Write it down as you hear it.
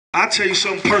I'll tell you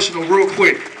something personal real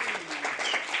quick.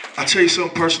 I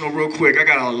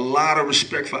got a lot of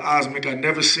respect for Osmic. I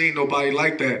never seen nobody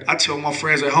like that. I tell my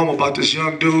friends at home about this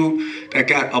young dude that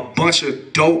got a bunch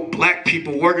of dope black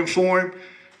people working for him.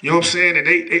 You know what I'm saying? And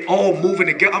they all moving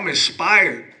together. I'm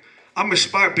inspired. I'm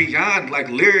inspired beyond like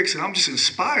lyrics, and I'm just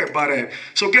inspired by that.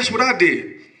 So guess what I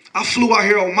did? I flew out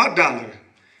here on my dollar.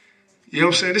 You know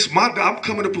what I'm saying? This is my dollar. I'm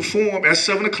coming to perform at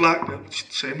 7 o'clock.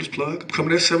 Shameless plug. I'm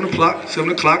coming at 7 o'clock. 7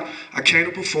 o'clock. I came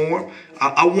to perform.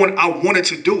 I wanted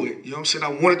to do it. You know what I'm saying? I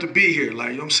wanted to be here.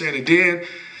 Like, you know what I'm saying? And then,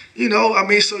 you know, I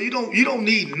mean, so you don't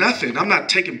need nothing. I'm not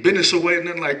taking business away or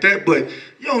nothing like that, but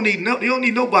you don't need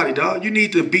nobody, dog. You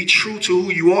need to be true to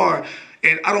who you are.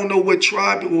 And I don't know what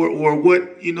tribe or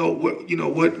what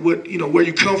where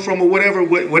you come from or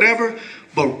whatever,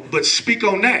 but speak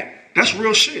on that. That's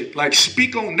real shit. Like,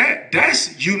 speak on that.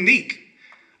 That's unique.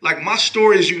 Like, my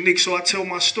story is unique, so I tell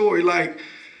my story. Like,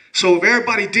 so if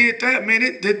everybody did that, man,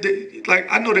 like,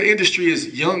 I know the industry is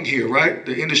young here, right?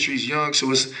 The industry's young,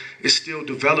 so it's still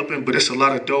developing, but it's a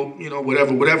lot of dope, you know,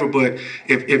 whatever. But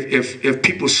if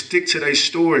people stick to their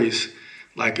stories,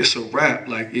 like, it's a wrap.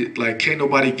 Like can't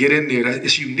nobody get in there.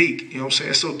 It's unique. You know what I'm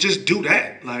saying? So just do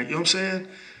that. Like, you know what I'm saying?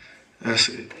 That's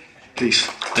it. Peace.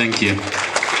 Thank you.